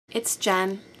It's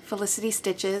Jen, Felicity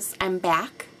Stitches. I'm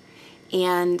back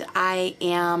and I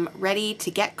am ready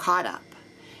to get caught up.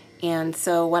 And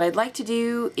so what I'd like to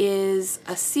do is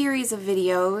a series of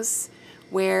videos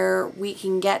where we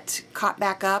can get caught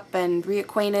back up and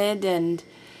reacquainted and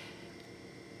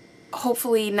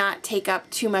hopefully not take up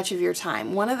too much of your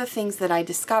time. One of the things that I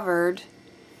discovered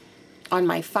on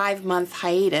my 5-month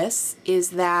hiatus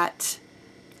is that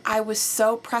I was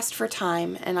so pressed for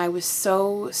time and I was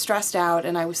so stressed out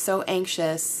and I was so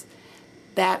anxious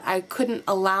that I couldn't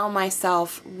allow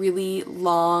myself really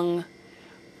long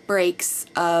breaks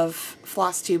of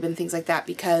Flosstube and things like that,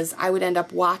 because I would end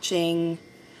up watching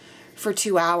for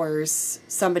 2 hours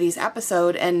somebody's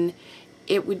episode and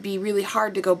it would be really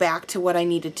hard to go back to what I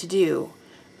needed to do,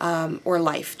 or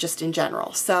life just in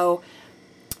general. So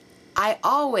I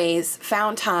always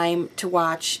found time to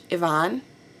watch Yvonne,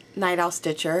 Night Owl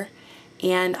Stitcher,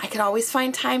 and I could always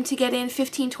find time to get in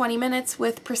 15-20 minutes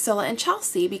with Priscilla and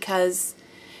Chelsea because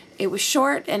it was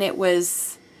short and it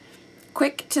was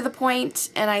quick to the point,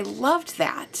 and I loved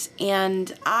that.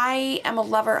 And I am a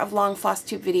lover of long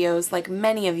Flosstube videos like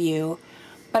many of you,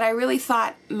 but I really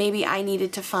thought maybe I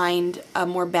needed to find a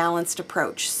more balanced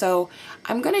approach. So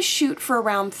I'm going to shoot for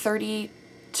around 30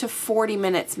 to 40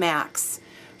 minutes max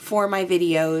for my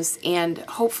videos, and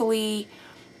hopefully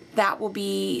that will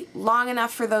be long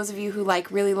enough for those of you who like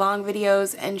really long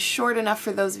videos and short enough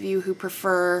for those of you who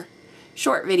prefer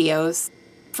short videos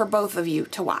for both of you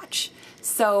to watch.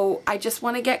 So I just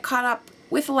want to get caught up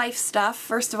with life stuff.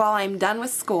 First of all, I'm done with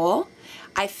school.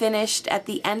 I finished at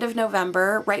the end of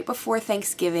November, right before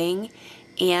Thanksgiving,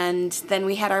 and then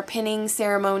we had our pinning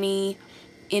ceremony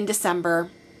in December,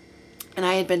 and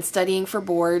I had been studying for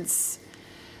boards,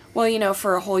 well, you know,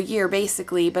 for a whole year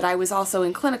basically, but I was also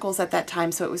in clinicals at that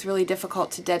time, so it was really difficult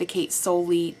to dedicate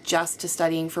solely just to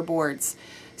studying for boards.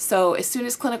 So as soon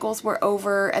as clinicals were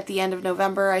over at the end of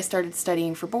November, I started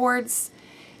studying for boards,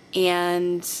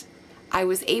 and I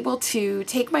was able to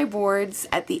take my boards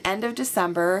at the end of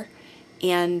December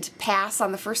and pass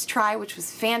on the first try, which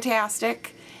was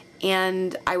fantastic,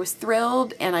 and I was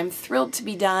thrilled, and I'm thrilled to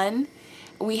be done.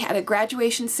 We had a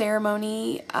graduation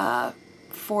ceremony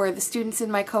for the students in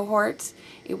my cohort.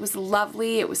 It was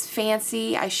lovely. It was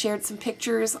fancy. I shared some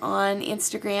pictures on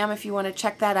Instagram if you want to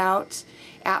check that out,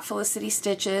 at Felicity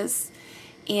Stitches.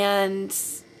 And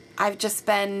I've just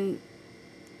been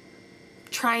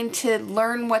trying to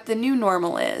learn what the new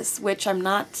normal is, which I'm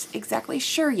not exactly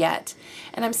sure yet.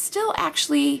 And I'm still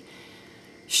actually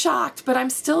shocked, but I'm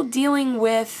still dealing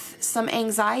with some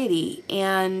anxiety,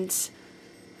 and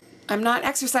I'm not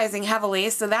exercising heavily,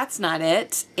 so that's not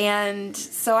it. And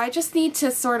so I just need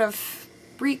to sort of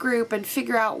regroup and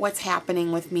figure out what's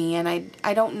happening with me. And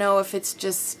I don't know if it's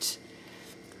just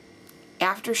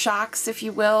aftershocks, if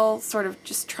you will, sort of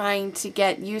just trying to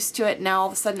get used to it. Now all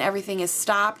of a sudden everything is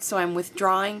stopped, so I'm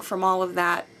withdrawing from all of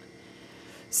that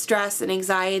stress and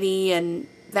anxiety and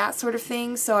that sort of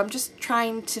thing. So I'm just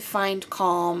trying to find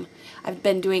calm. I've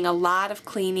been doing a lot of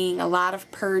cleaning, a lot of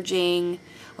purging,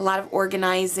 a lot of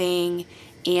organizing,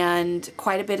 and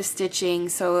quite a bit of stitching,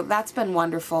 so that's been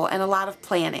wonderful, and a lot of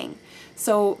planning.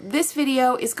 So this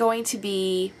video is going to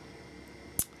be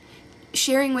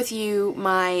sharing with you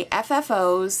my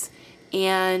FFOs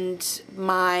and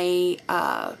my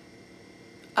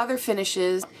other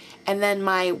finishes, and then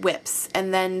my whips,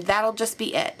 and then that'll just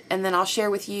be it. And then I'll share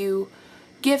with you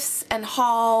gifts and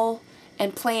haul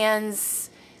and plans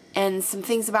and some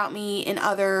things about me in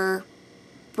other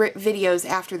videos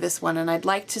after this one, and I'd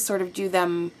like to sort of do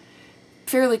them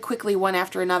fairly quickly one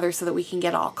after another so that we can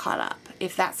get all caught up,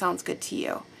 if that sounds good to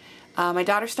you. My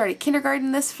daughter started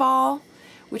kindergarten this fall,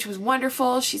 which was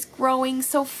wonderful. She's growing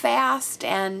so fast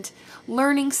and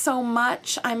learning so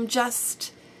much. I'm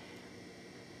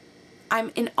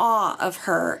in awe of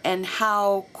her and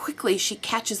how quickly she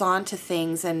catches on to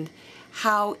things and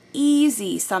how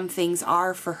easy some things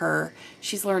are for her.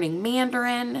 She's learning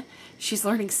Mandarin, she's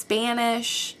learning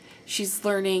Spanish, she's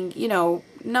learning, you know,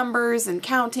 numbers and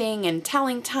counting and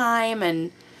telling time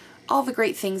and all the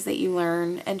great things that you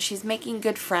learn, and she's making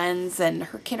good friends, and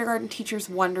her kindergarten teacher's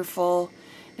wonderful.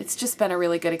 It's just been a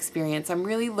really good experience. I'm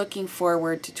really looking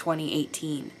forward to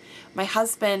 2018. My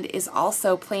husband is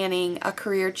also planning a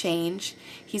career change.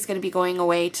 He's going to be going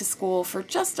away to school for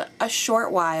just a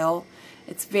short while.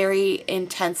 It's very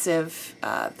intensive,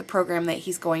 the program that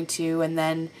he's going to, and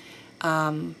then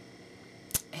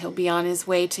he'll be on his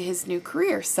way to his new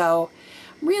career. So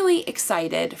I'm really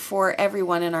excited for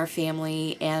everyone in our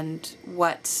family and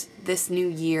what this new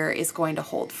year is going to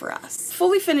hold for us.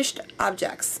 Fully finished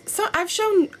objects. So I've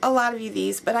shown a lot of you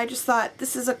these, but I just thought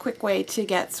this is a quick way to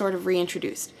get sort of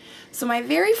reintroduced. So my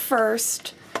very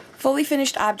first fully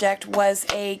finished object was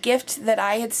a gift that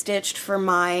I had stitched for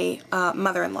my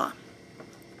mother-in-law.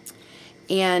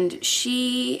 And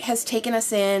she has taken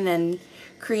us in and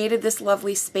created this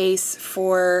lovely space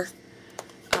for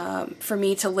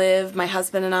me to live, my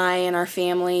husband and I and our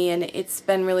family, and it's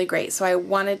been really great. So I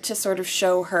wanted to sort of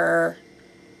show her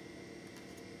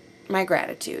my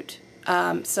gratitude.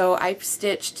 So I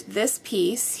stitched this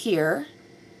piece here,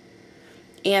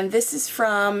 and this is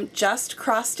from Just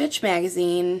Cross Stitch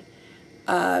Magazine,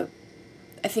 I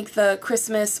think the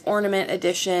Christmas Ornament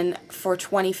Edition for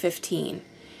 2015.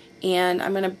 And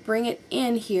I'm going to bring it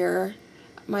in here.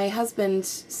 My husband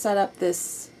set up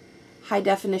this high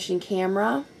definition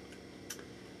camera.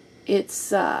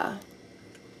 It's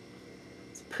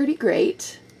pretty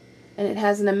great, and it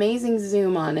has an amazing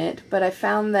zoom on it, but I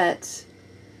found that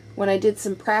when I did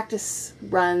some practice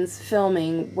runs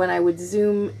filming, when I would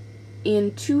zoom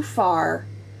in too far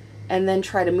and then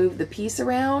try to move the piece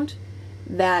around,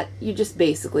 that you just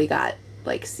basically got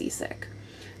like seasick.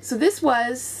 So this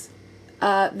was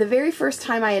the very first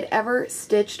time I had ever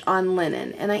stitched on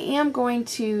linen, and I am going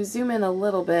to zoom in a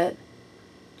little bit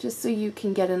just so you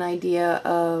can get an idea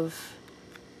of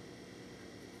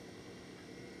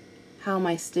how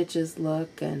my stitches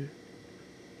look, and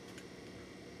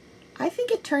I think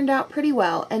it turned out pretty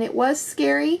well, and it was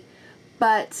scary,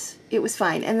 but it was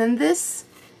fine. And then this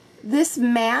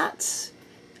mat,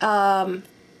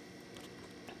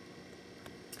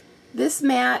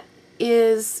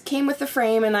 came with the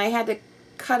frame, and I had to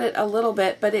cut it a little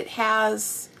bit, but it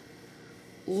has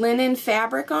linen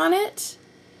fabric on it,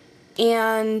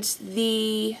 and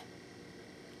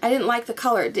I didn't like the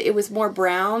color. It was more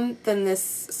brown than this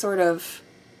sort of,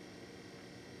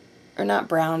 or not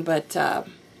brown, but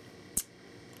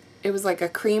it was like a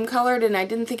cream colored, and I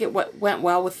didn't think it went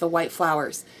well with the white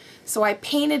flowers. So I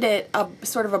painted it a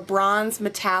sort of a bronze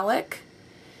metallic,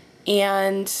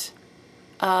 and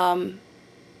I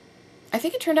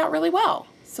think it turned out really well.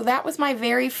 So that was my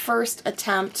very first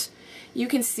attempt. You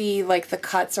can see like the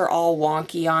cuts are all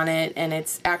wonky on it, and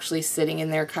it's actually sitting in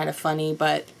there kind of funny,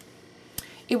 but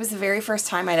it was the very first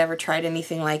time I'd ever tried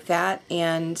anything like that,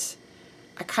 and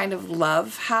I kind of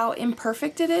love how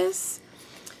imperfect it is.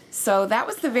 So that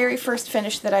was the very first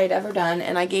finish that I had ever done,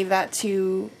 and I gave that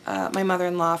to my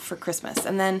mother-in-law for Christmas.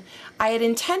 And then I had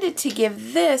intended to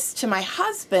give this to my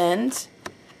husband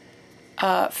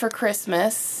for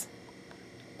Christmas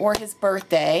or his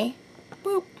birthday.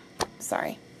 Boop,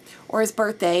 sorry. Or his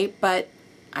birthday, but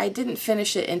I didn't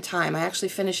finish it in time. I actually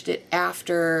finished it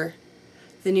after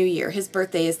the New Year. His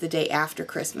birthday is the day after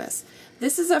Christmas.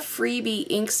 This is a freebie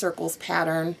ink circles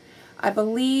pattern. I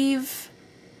believe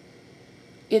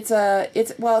it's a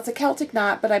Celtic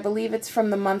knot, but I believe it's from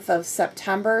the month of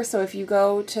September. So if you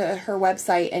go to her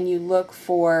website and you look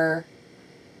for,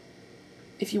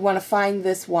 if you want to find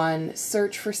this one,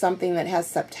 search for something that has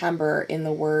September in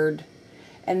the word.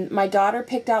 And my daughter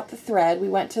picked out the thread. We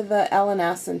went to the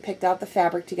L&S and picked out the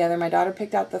fabric together. My daughter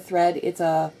picked out the thread. It's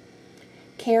a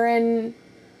Karen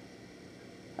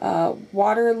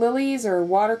water lilies or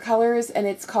watercolors, and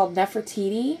it's called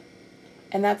Nefertiti,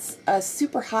 and that's a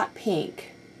super hot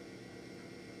pink.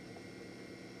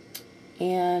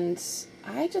 And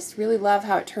I just really love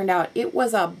how it turned out. It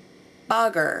was a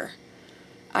bugger.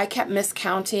 I kept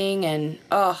miscounting, and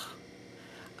I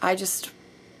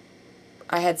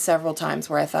had several times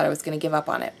where I thought I was going to give up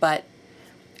on it, but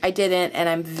I didn't, and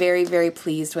I'm very, very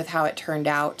pleased with how it turned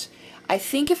out. I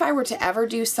think if I were to ever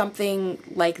do something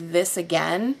like this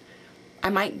again, I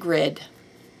might grid.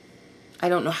 I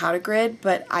don't know how to grid,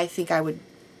 but I think I would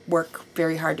work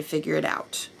very hard to figure it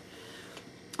out.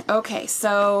 Okay,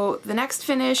 so the next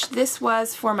finish, this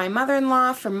was for my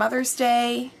mother-in-law for Mother's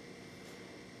Day.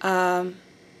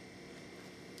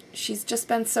 She's just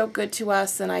been so good to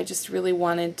us, and I just really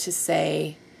wanted to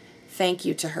say thank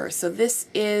you to her. So this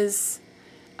is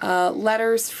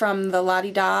letters from the La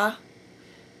Di Da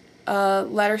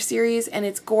letter series, and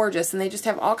it's gorgeous, and they just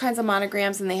have all kinds of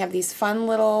monograms, and they have these fun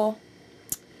little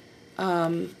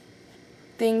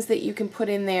things that you can put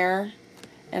in there.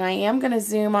 And I am going to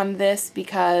zoom on this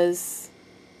because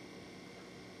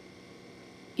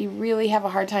you really have a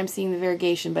hard time seeing the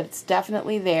variegation, but it's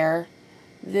definitely there.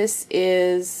 This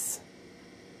is,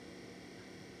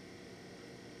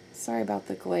 sorry about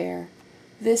the glare,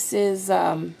 this is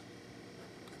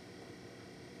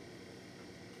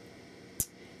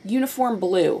Uniform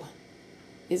Blue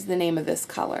is the name of this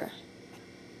color.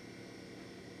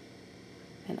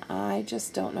 And I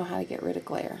just don't know how to get rid of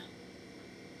glare.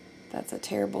 That's a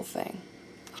terrible thing.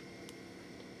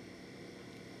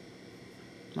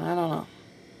 I don't know.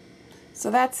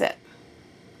 So that's it.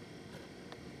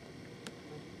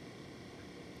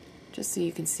 just so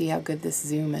you can see how good this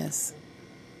zoom is.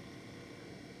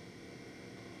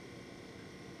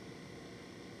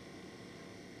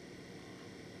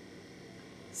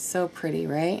 So pretty,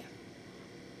 right?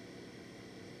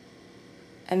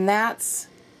 And that's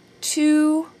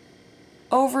 2/2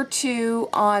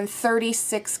 on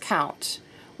 36 count,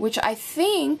 which I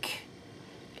think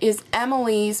is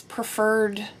Emily's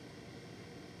preferred.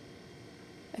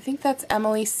 I think that's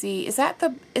Emily C. Is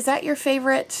that your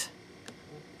favorite?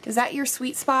 Is that your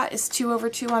sweet spot, is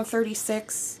 2/2 on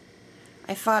 36?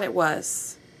 I thought it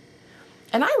was.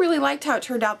 And I really liked how it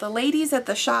turned out. The ladies at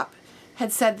the shop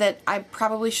had said that I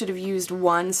probably should have used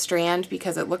one strand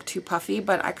because it looked too puffy,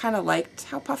 but I kind of liked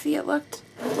how puffy it looked.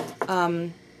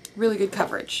 Really good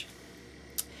coverage.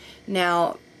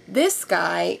 Now, this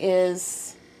guy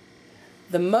is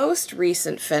the most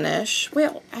recent finish.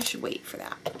 Well, I should wait for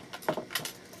that.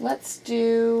 Let's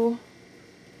do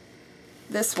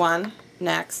this one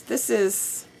next. This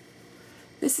is,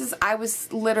 I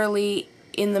was literally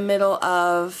in the middle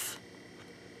of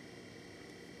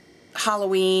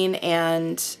Halloween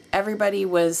and everybody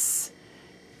was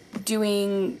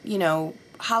doing, you know,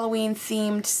 Halloween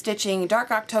themed stitching, dark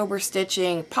October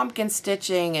stitching, pumpkin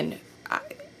stitching, and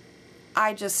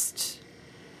I just,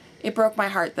 it broke my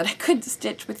heart that I couldn't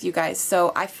stitch with you guys.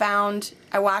 So I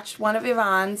watched one of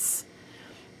Yvonne's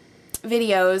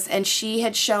videos and she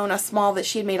had shown a small that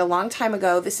she had made a long time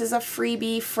ago. This is a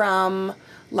freebie from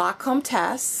La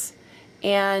Comtesse.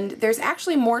 And there's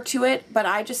actually more to it, but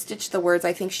I just stitched the words.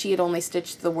 I think she had only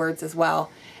stitched the words as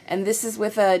well. And this is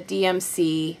with a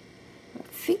DMC, I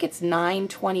think it's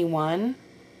 921.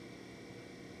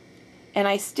 And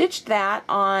I stitched that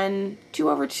on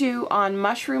 2/2 on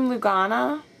Mushroom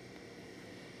Lugana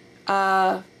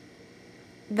that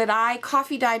I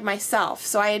coffee dyed myself.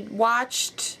 So I had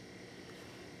watched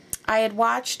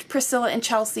Priscilla and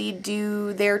Chelsea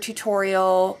do their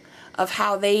tutorial of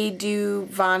how they do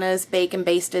Vanna's bake and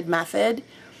basted method,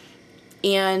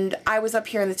 and I was up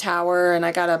here in the tower and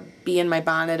I got a bee in my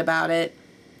bonnet about it,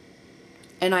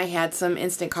 and I had some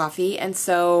instant coffee, and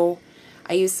so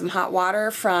I used some hot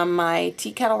water from my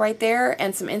tea kettle right there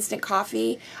and some instant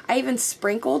coffee. I even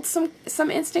sprinkled some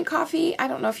instant coffee. I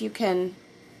don't know if you can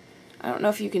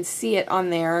see it on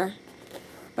there,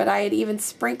 but I had even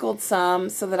sprinkled some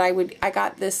so that I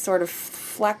got this sort of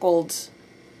fleckled,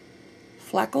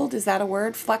 is that a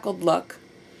word? Fleckled look,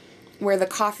 where the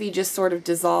coffee just sort of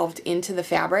dissolved into the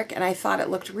fabric, and I thought it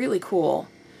looked really cool.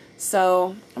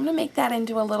 So I'm going to make that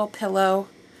into a little pillow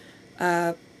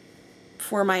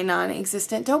for my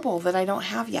non-existent dough bowl that I don't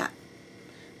have yet.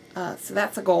 So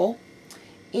that's a goal.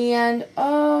 And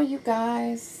oh, you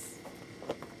guys,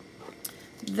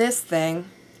 this thing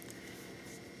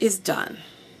is done.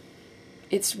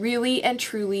 It's really and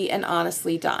truly and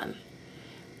honestly done.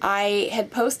 I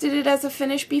had posted it as a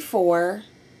finish before,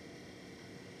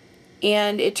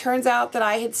 and it turns out that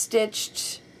I had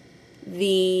stitched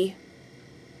the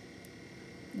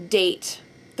date,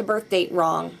 the birth date,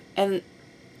 wrong. And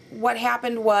what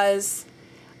happened was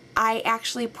I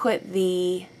actually put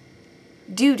the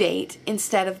due date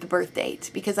instead of the birth date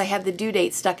because I had the due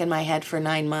date stuck in my head for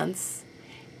 9 months.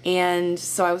 And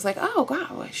so I was like, oh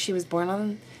wow, she was born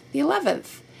on the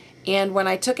 11th. And when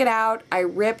I took it out, I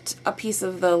ripped a piece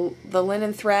of the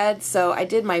linen thread, so I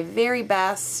did my very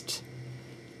best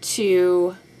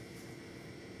to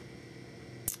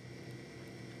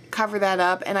cover that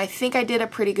up, and I think I did a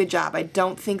pretty good job. I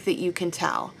don't think that you can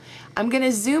tell. I'm going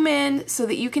to zoom in so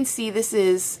that you can see this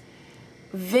is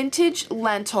Vintage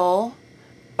Lentil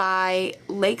by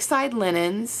Lakeside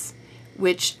Linens,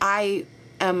 which I'm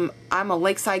a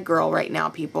Lakeside girl right now,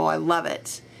 people. I love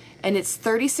it. And it's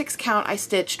 36 count. I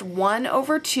stitched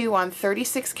 1/2 on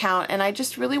 36 count, and I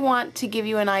just really want to give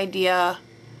you an idea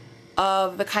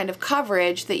of the kind of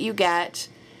coverage that you get.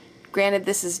 Granted,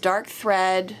 this is dark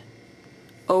thread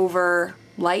over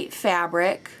light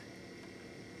fabric,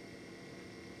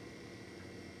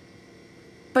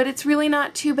 but it's really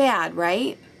not too bad,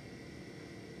 right?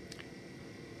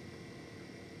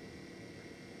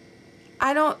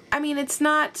 I mean, it's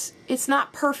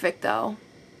not perfect though,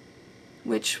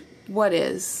 which what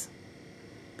is?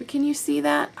 But can you see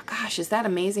that? Oh, gosh, is that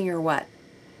amazing or what?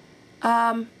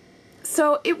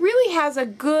 So it really has a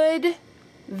good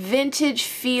vintage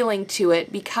feeling to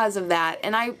it because of that,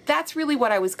 and that's really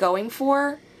what I was going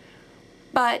for,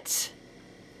 but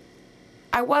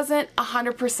I wasn't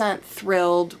 100%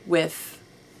 thrilled with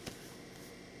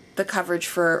the coverage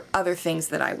for other things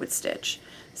that I would stitch.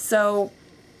 So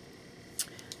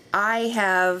I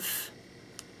have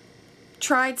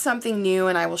tried something new,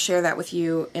 and I will share that with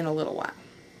you in a little while.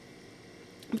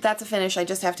 But that's a finish. I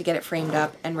just have to get it framed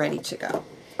up and ready to go.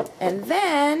 And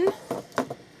then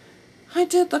I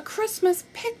did the Christmas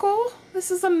pickle. This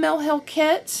is a Mill Hill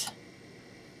kit.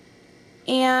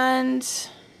 And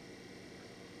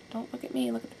don't look at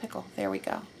me, look at the pickle. There we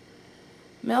go.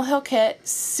 Mill Hill kit,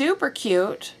 super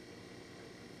cute,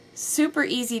 super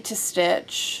easy to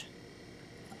stitch.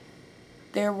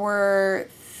 There were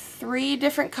 3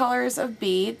 different colors of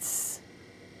beads.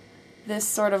 This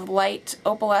sort of light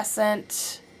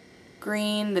opalescent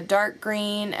green, the dark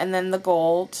green, and then the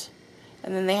gold.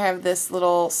 And then they have this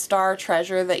little star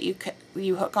treasure that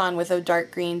you hook on with a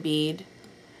dark green bead.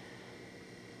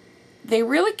 They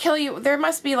really kill you. There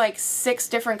must be like 6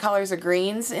 different colors of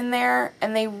greens in there,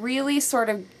 and they really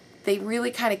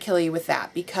kind of kill you with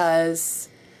that, because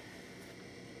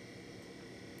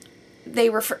they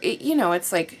refer, you know,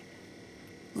 it's like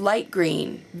light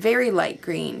green, very light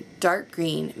green, dark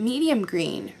green, medium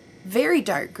green, very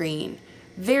dark green,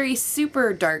 very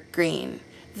super dark green,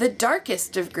 the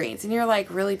darkest of greens. And you're like,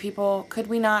 really, people, could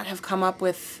we not have come up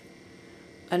with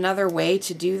another way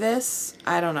to do this?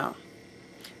 I don't know.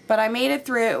 But I made it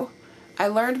through. I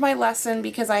learned my lesson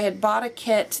because I had bought a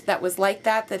kit that was like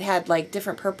that had like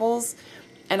different purples,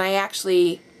 and I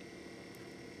actually,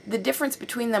 the difference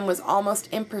between them was almost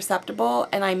imperceptible,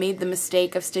 and I made the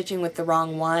mistake of stitching with the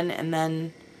wrong one, and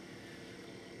then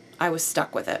I was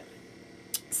stuck with it.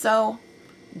 So,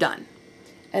 done.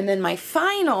 And then my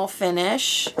final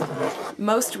finish,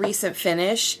 most recent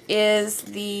finish, is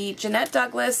the Jeanette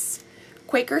Douglas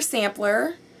Quaker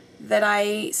Sampler that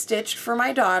I stitched for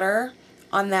my daughter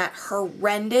on that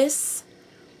horrendous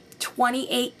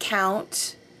 28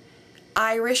 count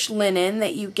Irish linen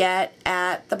that you get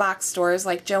at the box stores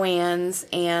like Joann's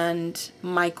and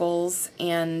Michael's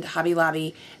and Hobby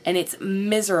Lobby, and it's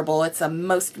miserable. It's the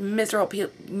most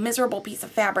miserable piece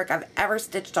of fabric I've ever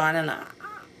stitched on, and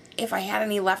if I had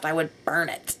any left I would burn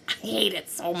it. I hate it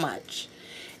so much.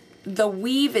 The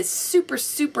weave is super,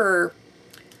 super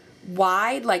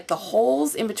wide, like the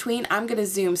holes in between. I'm going to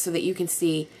zoom so that you can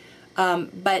see,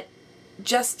 but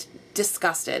just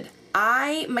disgusted.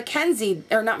 I McKenna'd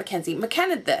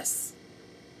this.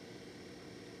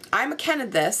 I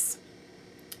McKenna'd this.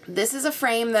 This is a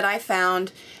frame that I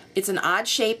found. It's an odd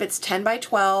shape. It's 10 by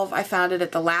 12. I found it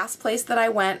at the last place that I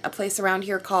went, a place around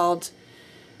here called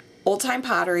Old Time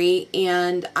Pottery,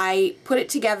 and I put it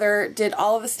together, did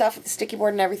all of the stuff with the sticky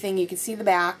board and everything. You can see the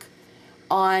back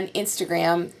on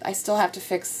Instagram. I still have to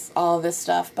fix all of this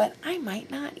stuff, but I might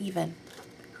not even.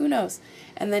 Who knows?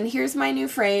 And then here's my new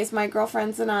phrase. My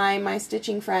girlfriends and I, my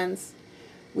stitching friends,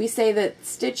 we say that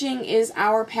stitching is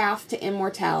our path to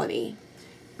immortality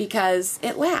because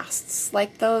it lasts.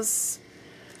 Like those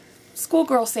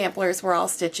schoolgirl samplers we're all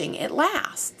stitching. It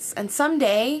lasts. And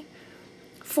someday,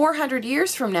 400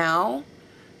 years from now,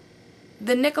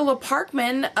 the Nicola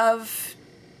Parkman of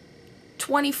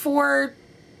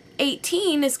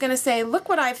 2418 is going to say, look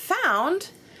what I've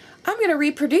found. I'm going to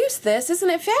reproduce this.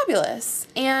 Isn't it fabulous?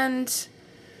 And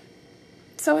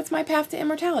so it's my path to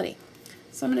immortality.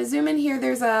 So I'm going to zoom in here.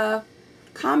 There's a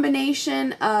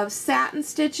combination of satin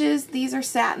stitches. These are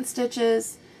satin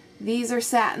stitches. These are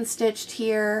satin stitched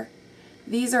here.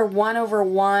 These are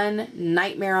 1/1,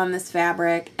 nightmare on this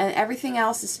fabric. And everything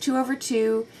else is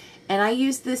 2/2. And I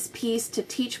used this piece to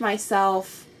teach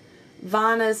myself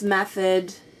Vanna's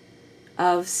method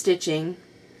of stitching,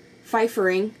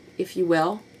 pfeifering, if you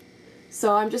will.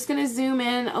 So I'm just going to zoom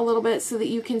in a little bit so that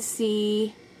you can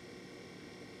see,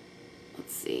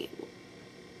 let's see,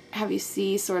 have you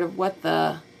see sort of what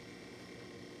the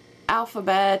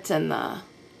alphabet and the,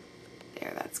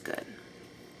 there, that's good.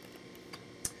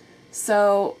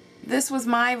 So this was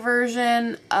my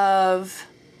version of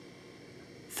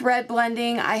thread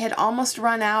blending. I had almost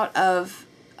run out of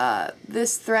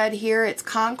this thread here. It's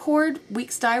Concord,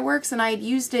 Weeks Dye Works, and I had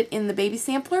used it in the baby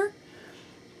sampler.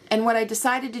 And what I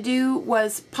decided to do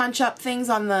was punch up things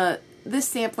on this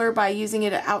sampler by using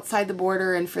it outside the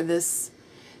border and for this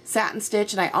satin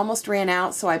stitch, and I almost ran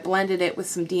out, so I blended it with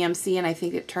some DMC, and I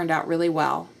think it turned out really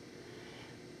well.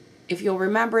 If you'll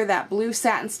remember, that blue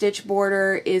satin stitch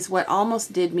border is what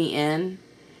almost did me in.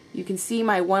 You can see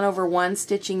my 1/1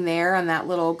 stitching there on that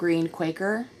little green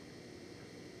Quaker.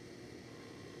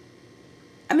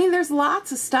 I mean, there's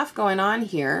lots of stuff going on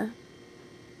here.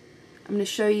 I'm going to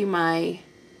show you my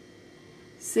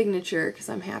signature because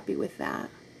I'm happy with that.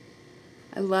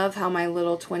 I love how my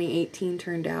little 2018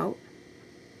 turned out.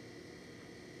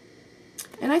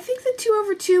 And I think the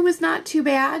 2/2 was not too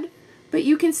bad, but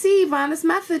you can see Vanna's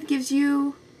method gives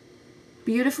you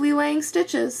beautifully laying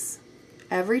stitches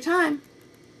every time.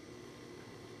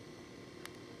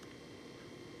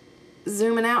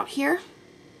 Zooming out here.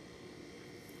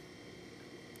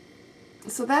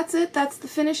 so that's it. That's the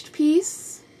finished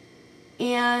piece.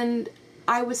 And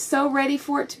I was so ready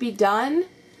for it to be done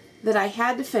that I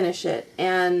had to finish it.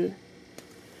 And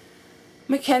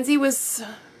McKenna,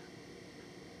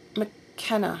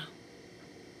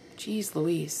 jeez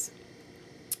Louise.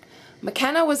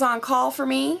 McKenna was on call for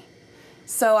me,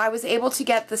 so I was able to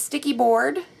get the sticky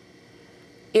board.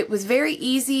 It was very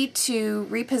easy to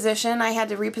reposition. I had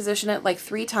to reposition it like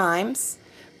 3 times,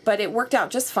 but it worked out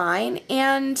just fine,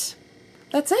 and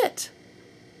that's it.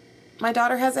 My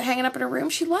daughter has it hanging up in her room.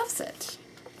 She loves it.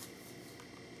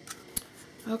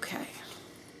 Okay.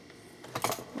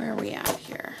 Where are we at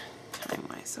here?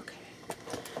 Time-wise, okay.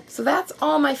 So that's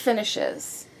all my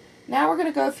finishes. Now we're going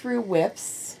to go through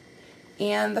whips.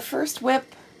 And the first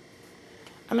whip,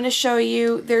 I'm going to show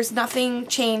you, there's nothing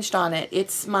changed on it.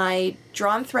 It's my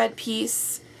drawn thread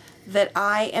piece that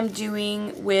I am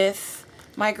doing with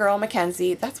my girl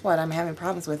Mackenzie. That's what I'm having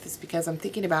problems with, is because I'm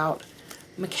thinking about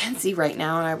Mackenzie right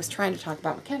now, and I was trying to talk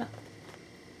about McKenna.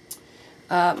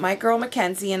 My girl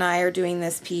Mackenzie and I are doing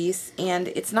this piece, and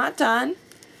it's not done,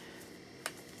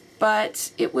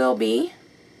 but it will be.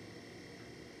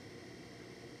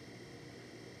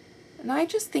 And I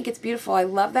just think it's beautiful. I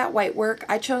love that white work.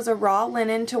 I chose a raw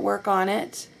linen to work on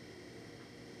it,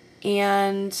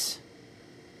 and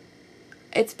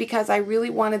it's because I really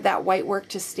wanted that white work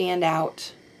to stand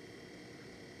out.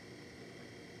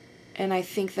 And I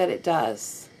think that it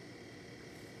does.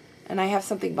 And I have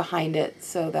something behind it,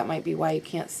 so that might be why you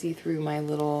can't see through my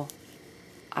little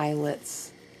eyelets.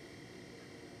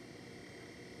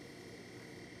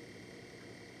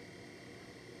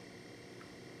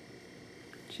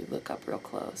 You look up real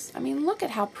close. I mean, look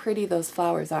at how pretty those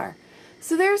flowers are.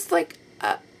 So there's like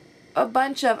a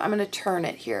bunch of, I'm going to turn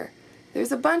it here.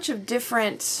 There's a bunch of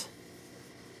different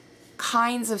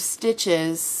kinds of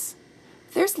stitches.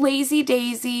 There's lazy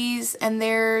daisies, and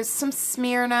there's some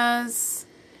Smyrnas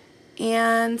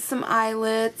and some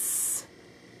eyelets.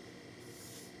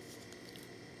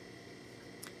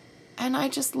 And I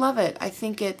just love it. I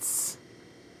think it's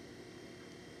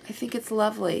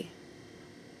lovely.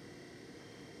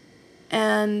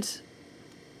 And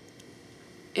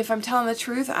if I'm telling the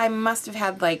truth, I must have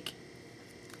had like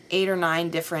 8 or 9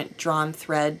 different drawn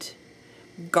thread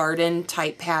garden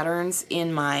type patterns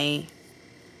in my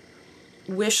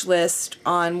wish list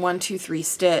on 1-2-3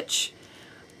 Stitch.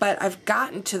 But I've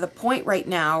gotten to the point right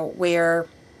now where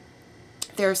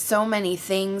there's so many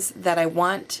things that I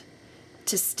want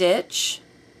to stitch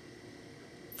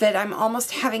that I'm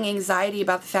almost having anxiety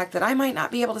about the fact that I might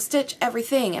not be able to stitch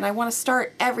everything, and I want to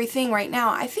start everything right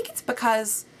now. I think it's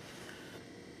because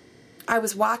I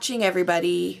was watching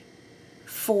everybody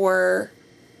for,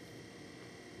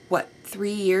 what,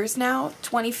 3 years now?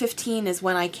 2015 is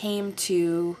when I came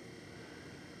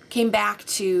back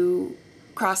to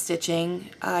cross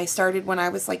stitching. I started when I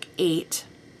was like 8,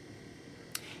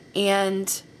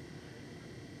 and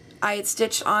I had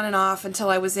stitched on and off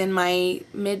until I was in my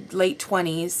mid-late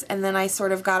 20s, and then I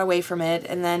sort of got away from it,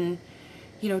 and then,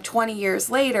 you know, 20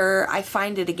 years later, I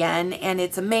find it again, and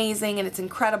it's amazing, and it's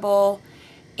incredible,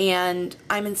 and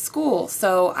I'm in school,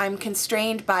 so I'm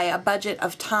constrained by a budget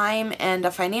of time and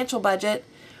a financial budget,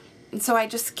 and so I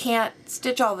just can't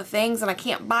stitch all the things, and I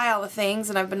can't buy all the things,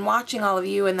 and I've been watching all of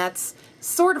you, and that's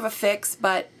sort of a fix,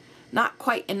 but not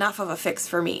quite enough of a fix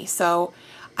for me. So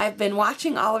I've been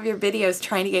watching all of your videos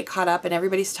trying to get caught up, and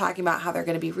everybody's talking about how they're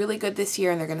going to be really good this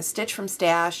year and they're going to stitch from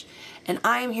stash. And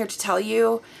I am here to tell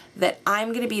you that I'm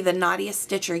going to be the naughtiest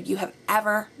stitcher you have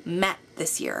ever met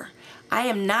this year. I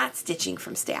am not stitching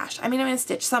from stash. I mean, I'm going to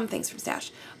stitch some things from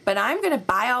stash, but I'm going to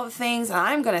buy all the things, and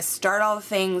I'm going to start all the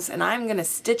things, and I'm going to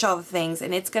stitch all the things,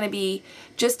 and it's going to be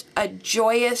just a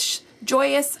joyous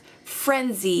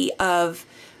frenzy of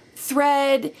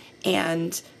thread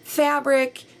and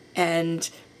fabric and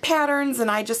patterns,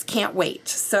 and I just can't wait.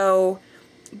 So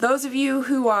those of you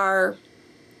who are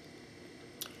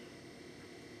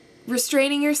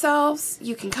restraining yourselves,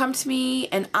 you can come to me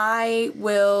and I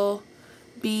will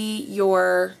be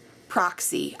your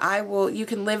proxy. You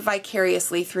can live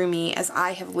vicariously through me as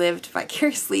I have lived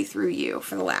vicariously through you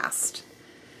for the last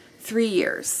 3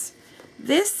 years.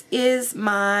 This is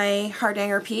my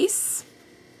hardanger piece.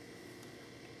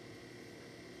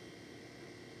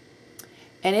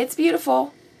 And it's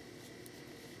beautiful.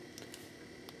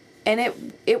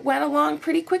 And it went along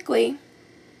pretty quickly.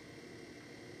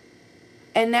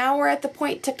 And now we're at the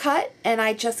point to cut, and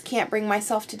I just can't bring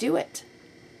myself to do it.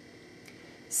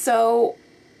 So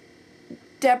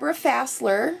Deborah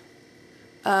Fassler,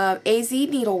 AZ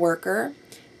Needleworker,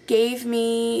 gave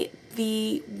me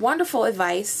the wonderful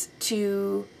advice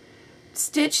to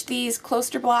stitch these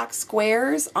cluster block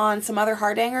squares on some other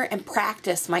hard hanger and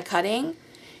practice my cutting.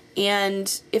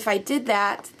 And if I did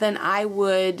that, then I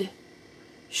would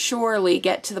surely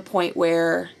get to the point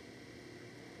where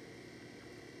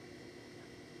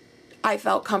I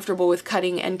felt comfortable with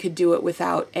cutting and could do it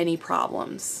without any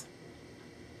problems.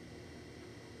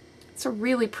 It's a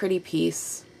really pretty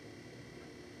piece.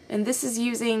 And this is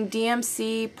using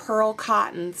DMC Pearl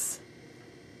Cottons.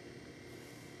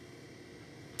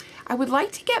 I would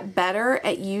like to get better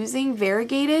at using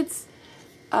variegateds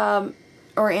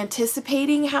or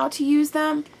anticipating how to use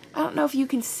them. I don't know if you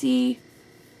can see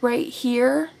right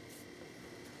here.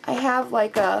 I have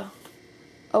like a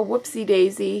whoopsie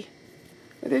daisy.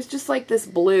 There's just like this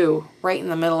blue right in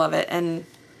the middle of it, and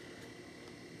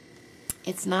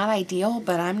it's not ideal,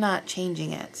 but I'm not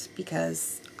changing it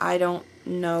because I don't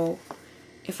know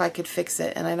if I could fix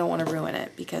it, and I don't want to ruin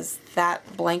it because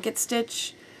that blanket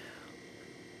stitch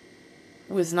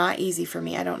was not easy for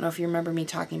me. I don't know if you remember me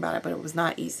talking about it, but it was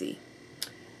not easy.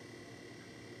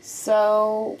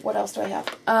 So what else do I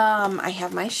have? I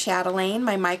have my chatelaine,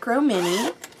 my micro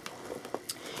mini,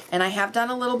 and I have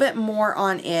done a little bit more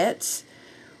on it.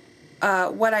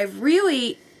 What I've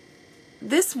really,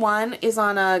 this one is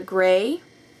on a gray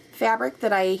fabric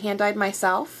that I hand dyed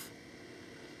myself,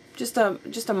 just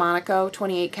a Monaco,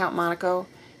 28 count Monaco,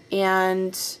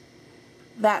 and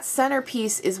that center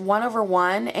piece is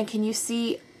 1/1, and can you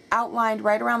see outlined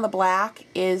right around the black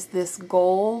is this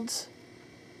gold,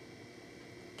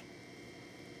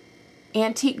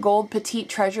 antique gold petite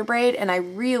treasure braid, and I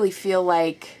really feel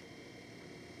like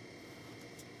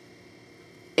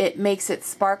it makes it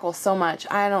sparkle so much.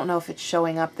 I don't know if it's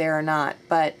showing up there or not,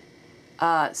 but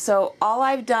so all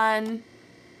I've done,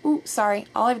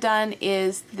 all I've done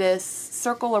is this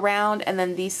circle around and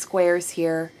then these squares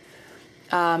here.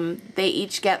 They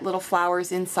each get little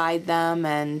flowers inside them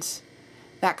and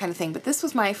that kind of thing. But this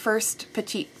was my first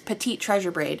petite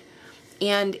treasure braid,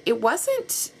 and it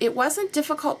wasn't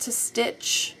difficult to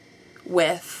stitch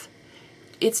with.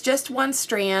 It's just one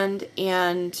strand,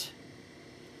 and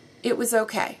it was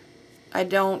okay. I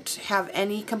don't have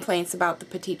any complaints about the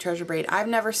petite treasure braid. I've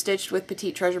never stitched with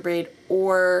petite treasure braid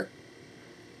or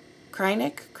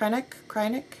Kreinik.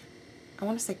 I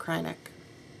want to say Kreinik.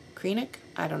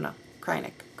 I don't know.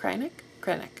 Kreinik.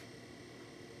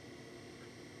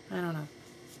 I don't know.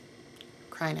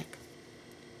 Kreinik.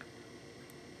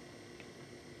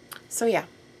 So yeah,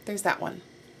 there's that one.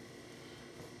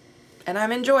 And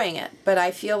I'm enjoying it, but I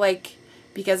feel like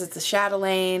because it's a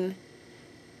chatelaine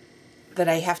that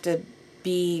I have to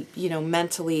be, you know,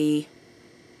 mentally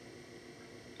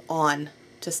on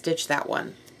to stitch that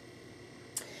one.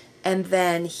 And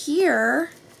then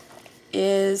here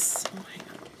is, oh, hang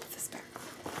on, put this back.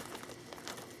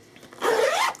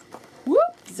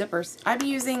 Whoop, zippers. I'm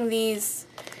using these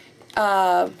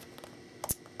as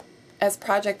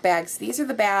project bags. These are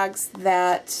the bags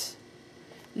that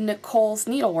Nicole's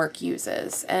Needlework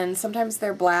uses, and sometimes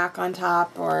they're black on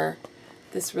top or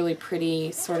this really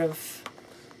pretty sort of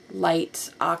light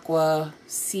aqua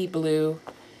sea blue,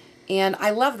 and I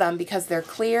love them because they're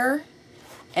clear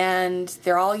and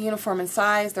they're all uniform in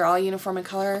size, they're all uniform in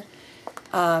color.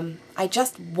 I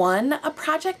just won a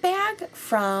project bag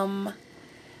from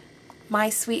my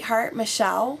sweetheart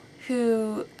Michelle,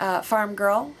 who farm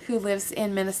girl who lives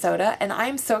in Minnesota, and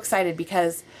I'm so excited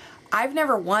because I've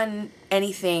never won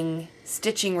anything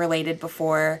stitching related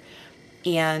before,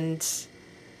 and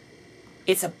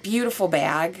it's a beautiful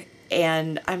bag,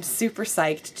 and I'm super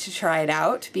psyched to try it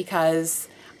out because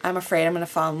I'm afraid I'm going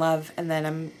to fall in love and then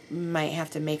I might have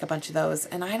to make a bunch of those,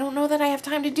 and I don't know that I have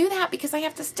time to do that because I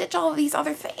have to stitch all of these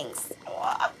other things.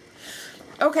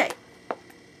 Okay,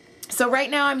 so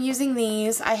right now I'm using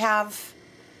these. I have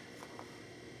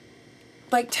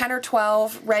like 10 or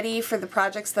 12 ready for the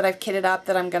projects that I've kitted up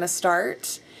that I'm going to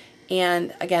start,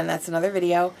 and again, that's another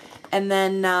video. And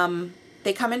then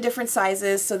they come in different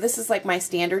sizes, so this is like my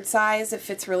standard size. It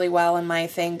fits really well in my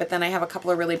thing, but then I have a couple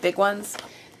of really big ones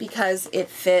because it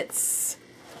fits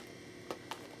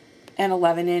an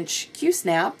 11-inch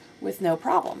Q-snap with no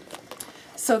problem.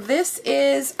 So this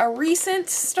is a recent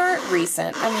start,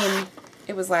 I mean,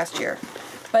 it was last year,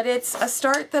 but it's a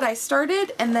start that I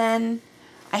started and then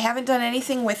I haven't done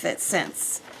anything with it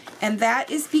since. And that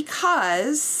is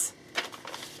because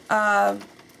I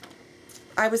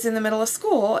was in the middle of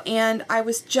school and I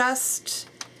was just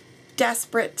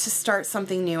desperate to start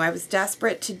something new. I was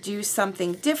desperate to do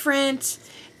something different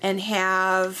and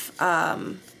have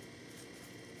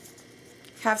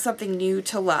something new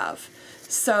to love.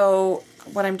 So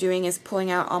what I'm doing is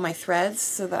pulling out all my threads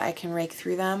so that I can rake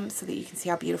through them so that you can see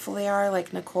how beautiful they are,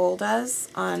 like Nicole does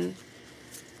on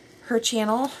her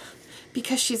channel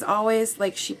because she's always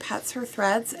like, she pets her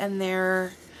threads and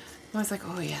they're, I was like,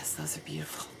 oh yes, those are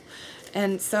beautiful.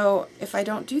 And so if I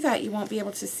don't do that, you won't be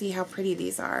able to see how pretty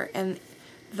these are. And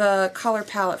the color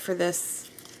palette for this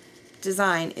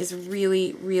design is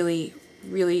really, really,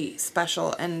 really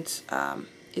special, and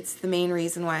it's the main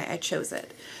reason why I chose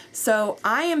it. So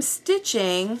I am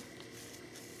stitching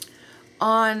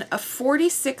on a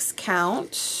 46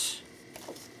 count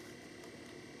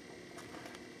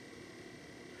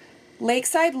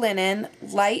Lakeside Linen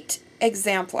Light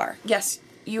Exemplar. Yes,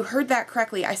 you heard that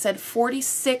correctly. I said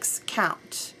 46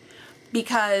 count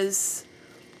because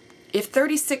if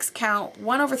 36 count,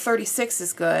 1/36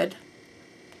 is good,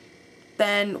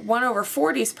 then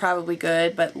 1/40 is probably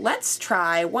good, but let's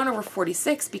try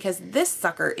 1/46 because this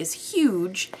sucker is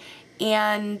huge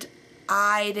and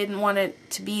I didn't want it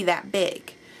to be that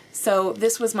big. So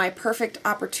this was my perfect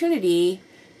opportunity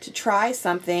to try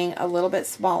something a little bit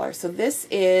smaller. So this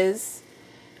is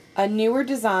a newer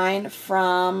design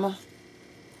from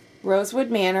Rosewood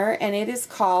Manor, and it is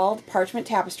called Parchment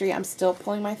Tapestry. I'm still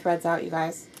pulling my threads out, you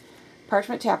guys.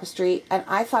 Parchment Tapestry, and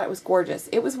I thought it was gorgeous.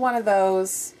 It was one of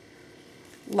those,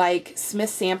 like, Smith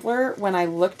Sampler, when I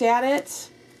looked at it,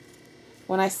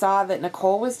 when I saw that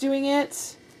Nicole was doing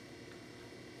it,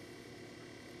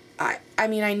 I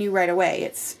mean, I knew right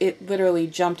away. It literally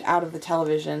jumped out of the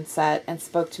television set and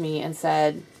spoke to me and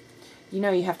said, you know,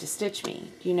 you have to stitch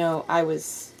me. You know, I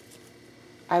was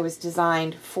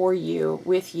designed for you,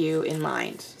 with you in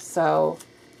mind. So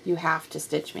you have to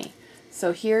stitch me.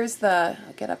 So here's the,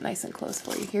 I'll get up nice and close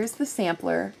for you. Here's the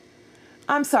sampler.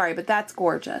 I'm sorry, but that's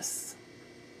gorgeous.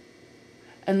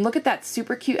 And look at that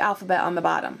super cute alphabet on the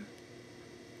bottom.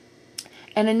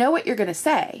 And I know what you're going to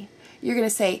say. You're going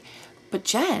to say, but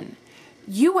Jen,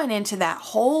 you went into that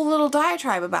whole little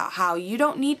diatribe about how you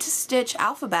don't need to stitch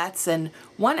alphabets and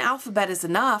one alphabet is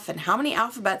enough and how many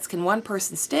alphabets can one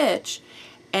person stitch.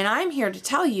 And I'm here to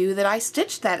tell you that I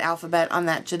stitched that alphabet on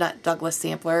that Jeanette Douglas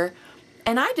sampler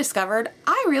and I discovered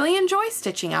I really enjoy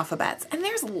stitching alphabets. And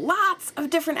there's lots of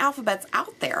different alphabets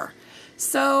out there.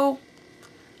 So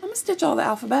I'm going to stitch all the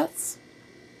alphabets.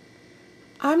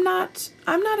 I'm not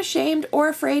ashamed or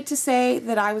afraid to say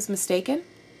that I was mistaken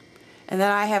and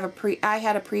that I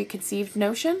had a preconceived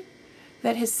notion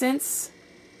that has since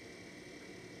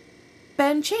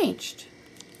been changed.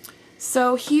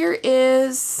 So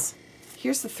here's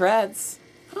the threads.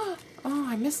 Oh,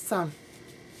 I missed some.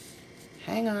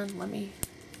 Hang on, let me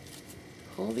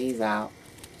pull these out.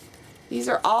 These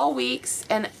are all weeks,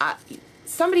 and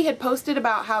somebody had posted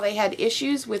about how they had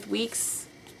issues with weeks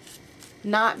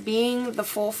not being the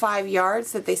full 5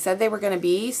 yards that they said they were going to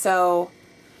be, so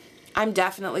I'm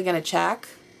definitely going to check.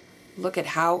 Look at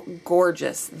how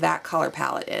gorgeous that color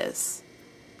palette is.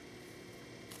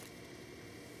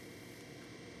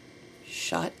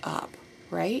 Shut up,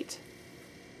 right?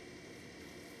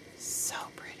 So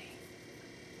pretty.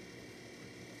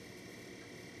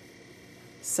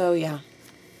 So yeah,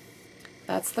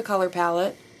 that's the color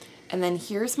palette. And then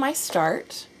here's my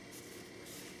start.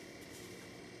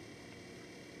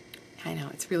 I know,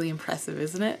 it's really impressive,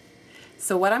 isn't it?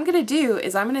 So what I'm going to do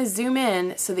is I'm going to zoom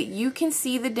in so that you can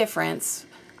see the difference.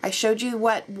 I showed you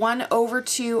what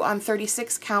 1/2 on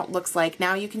 36 count looks like.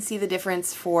 Now you can see the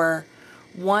difference for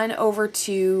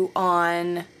 1/2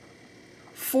 on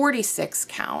 46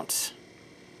 count.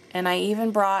 And I even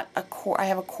brought I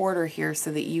have a quarter here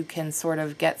so that you can sort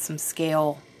of get some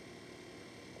scale.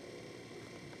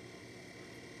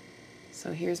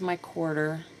 So here's my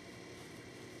quarter.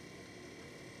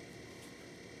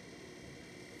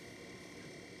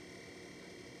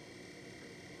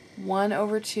 One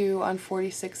over 2 on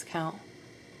 46 count.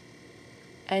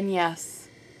 And yes,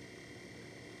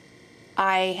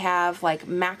 I have like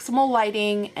maximal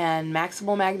lighting and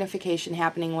maximal magnification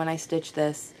happening when I stitch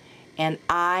this, and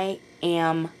I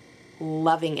am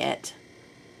loving it.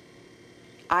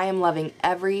 I am loving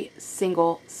every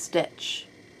single stitch.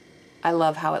 I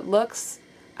love how it looks.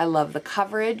 I love the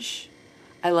coverage.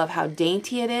 I love how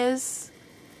dainty it is.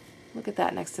 Look at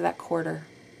that next to that quarter.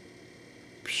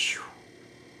 Phew.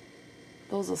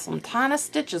 Those are some tiny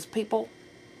stitches, people.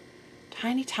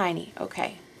 Tiny, tiny.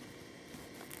 Okay.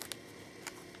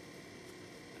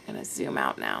 I'm going to zoom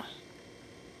out now.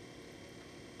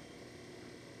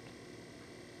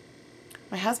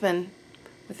 My husband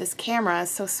with his camera is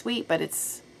so sweet, but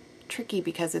it's tricky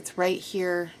because it's right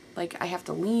here. Like, I have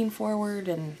to lean forward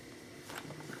and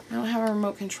I don't have a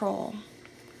remote control.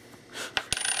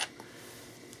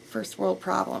 First world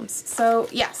problems. So,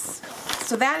 yes.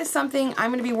 So that is something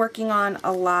I'm going to be working on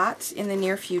a lot in the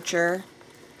near future.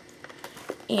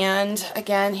 And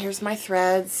again, here's my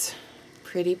threads.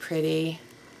 Pretty, pretty.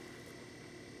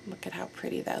 Look at how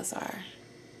pretty those are.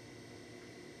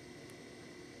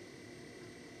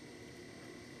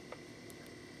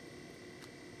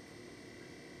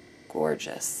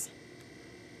 Gorgeous.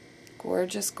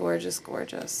 Gorgeous, gorgeous,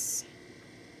 gorgeous.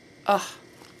 Oh,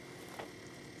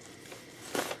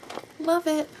 love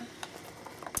it.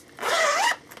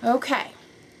 Okay.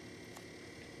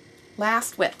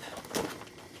 Last whip.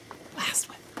 Last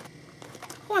whip.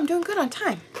 Oh, I'm doing good on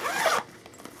time.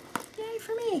 Yay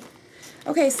for me.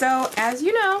 Okay, so as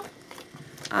you know,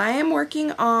 I am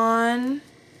working on,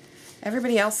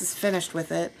 everybody else is finished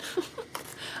with it.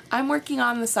 I'm working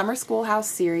on the Summer Schoolhouse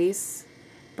series.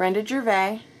 Brenda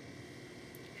Gervais,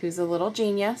 who's a little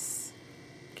genius.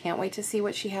 Can't wait to see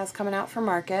what she has coming out for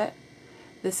market.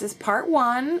 This is part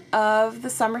 1 of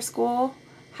the Summer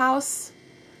Schoolhouse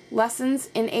lessons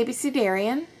in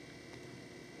ABCDarian.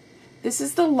 This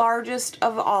is the largest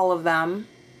of all of them.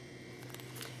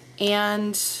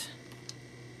 And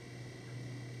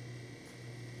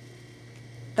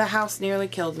the house nearly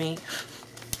killed me.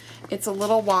 It's a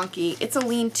little wonky. It's a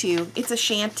lean-to. It's a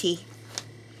shanty.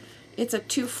 It's a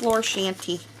 2-floor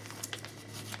shanty.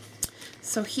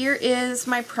 So here is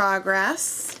my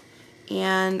progress.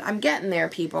 And I'm getting there,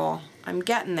 people. I'm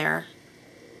getting there.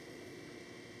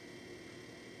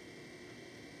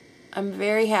 I'm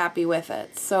very happy with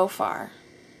it so far.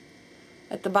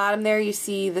 At the bottom there you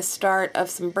see the start of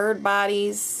some bird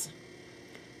bodies.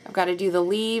 I've got to do the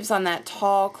leaves on that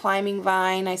tall climbing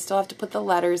vine. I still have to put the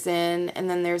letters in, and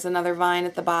then there's another vine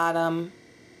at the bottom.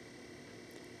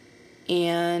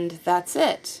 And that's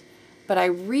it. But I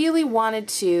really wanted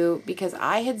to, because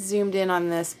I had zoomed in on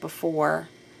this before,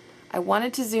 I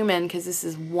wanted to zoom in because this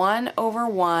is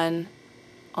 1/1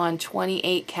 on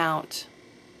 28 count.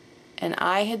 And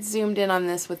I had zoomed in on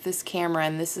this with this camera,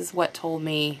 and this is what told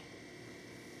me,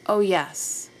 oh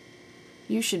yes,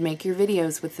 you should make your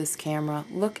videos with this camera.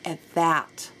 Look at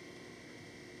that.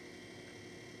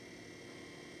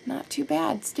 Not too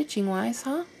bad stitching wise,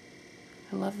 huh?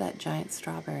 I love that giant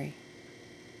strawberry.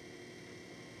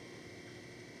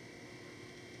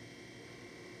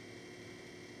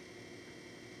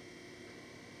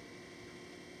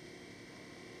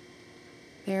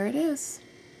 There it is.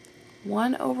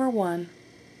 1/1.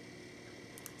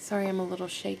 Sorry, I'm a little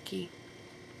shaky.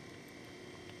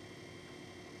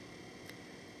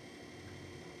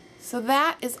 So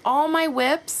that is all my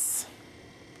whips.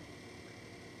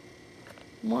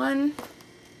 1,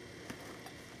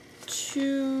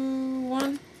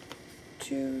 2,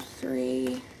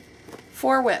 3,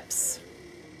 4 whips.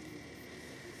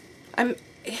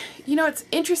 You know, what's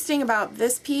interesting about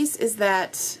this piece is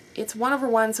that it's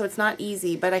 1/1, so it's not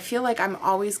easy, but I feel like I'm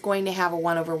always going to have a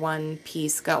 1/1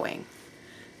 piece going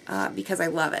because I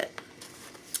love it.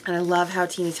 And I love how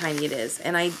teeny tiny it is.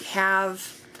 And I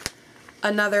have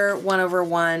another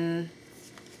 1/1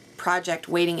 project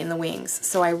waiting in the wings.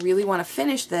 So I really want to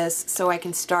finish this so I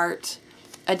can start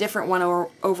a different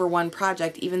 1/1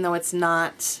 project, even though it's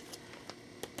not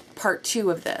part 2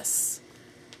 of this.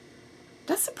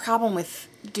 That's the problem with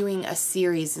doing a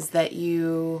series, is that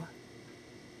you,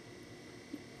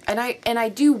 and I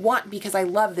do want, because I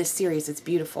love this series, it's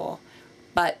beautiful,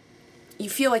 but you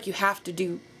feel like you have to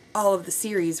do all of the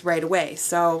series right away.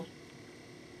 So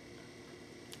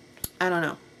I don't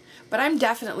know, but I'm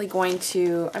definitely going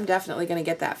to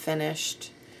get that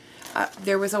finished.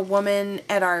 There was a woman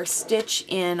at our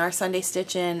stitch-in, our Sunday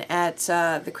stitch-in at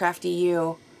the Crafty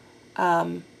U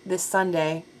this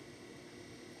Sunday.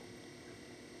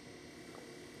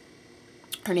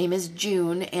 Her name is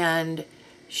June, and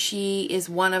she is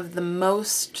one of the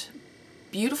most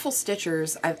beautiful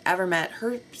stitchers I've ever met.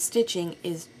 Her stitching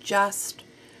is just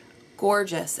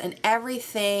gorgeous, and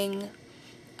everything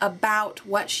about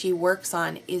what she works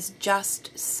on is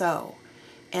just so.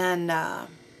 And I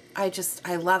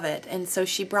love it. And so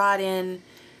she brought in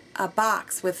a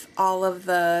box with all of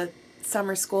the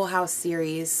Summer Schoolhouse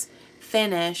series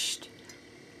finished,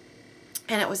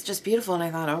 and it was just beautiful. And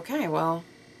I thought, okay, well,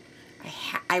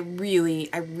 I really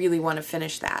want to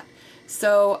finish that.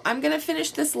 So I'm going to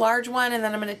finish this large one, and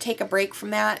then I'm going to take a break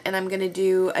from that, and I'm going to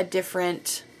do a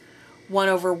different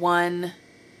 1/1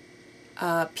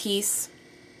 piece,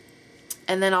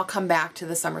 and then I'll come back to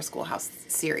the Summer Schoolhouse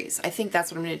series. I think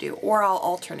that's what I'm going to do, or I'll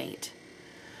alternate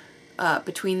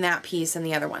between that piece and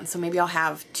the other one. So maybe I'll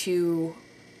have 2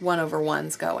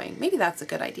 1/1s going. Maybe that's a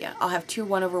good idea. I'll have 2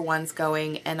 1/1s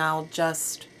going, and I'll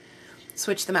just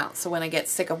switch them out. So when I get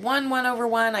sick of one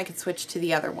 1/1, I can switch to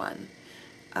the other one.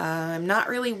 I'm not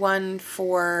really one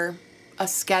for a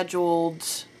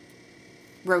scheduled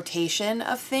rotation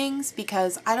of things,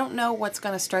 because I don't know what's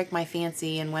going to strike my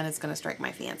fancy and when it's going to strike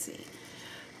my fancy.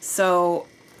 So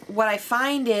what I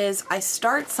find is I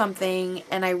start something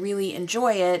and I really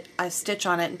enjoy it, I stitch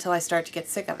on it until I start to get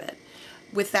sick of it.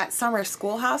 With that summer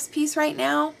schoolhouse piece right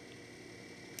now,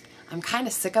 I'm kind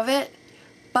of sick of it,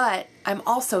 but I'm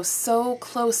also so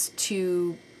close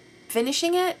to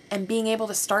finishing it and being able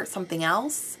to start something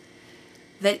else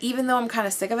that even though I'm kind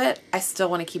of sick of it, I still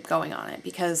want to keep going on it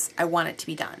because I want it to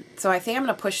be done. So I think I'm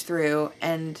going to push through,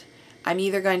 and I'm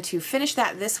either going to finish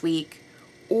that this week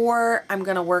or I'm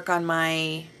going to work on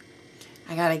my,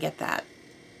 I got to get that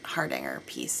Hardanger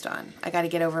piece done. I got to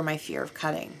get over my fear of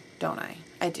cutting, don't I?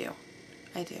 I do.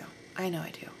 I do. I know I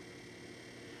do.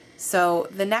 So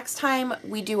the next time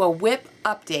we do a whip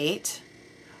update,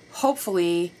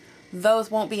 hopefully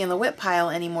those won't be in the whip pile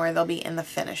anymore. They'll be in the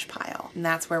finish pile. And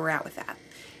that's where we're at with that.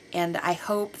 And I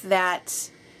hope that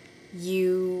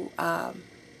you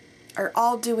are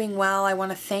all doing well. I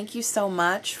want to thank you so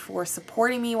much for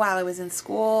supporting me while I was in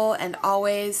school and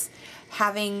always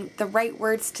having the right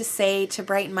words to say to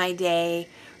brighten my day,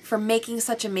 for making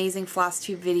such amazing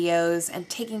Flosstube videos and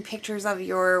taking pictures of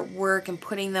your work and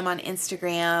putting them on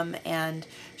Instagram and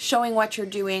showing what you're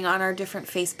doing on our different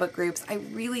Facebook groups. I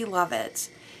really love it.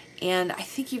 And I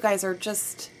think you guys are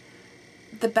just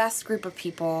the best group of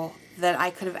people that I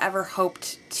could have ever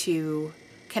hoped to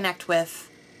connect with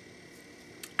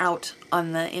out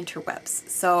on the interwebs.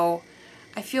 So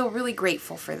I feel really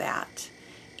grateful for that.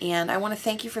 And I want to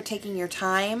thank you for taking your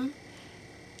time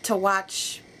to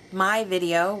watch my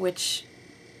video, which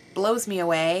blows me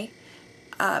away,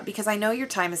 because I know your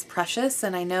time is precious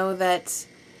and I know that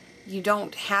you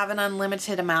don't have an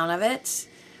unlimited amount of it.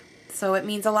 So it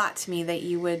means a lot to me that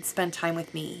you would spend time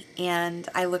with me, and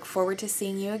I look forward to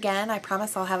seeing you again. I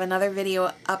promise I'll have another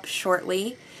video up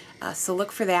shortly, so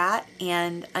look for that.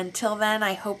 And until then,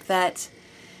 I hope that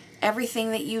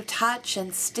everything that you touch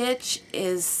and stitch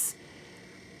is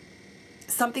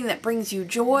something that brings you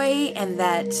joy, and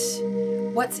that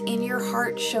what's in your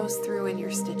heart shows through in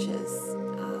your stitches.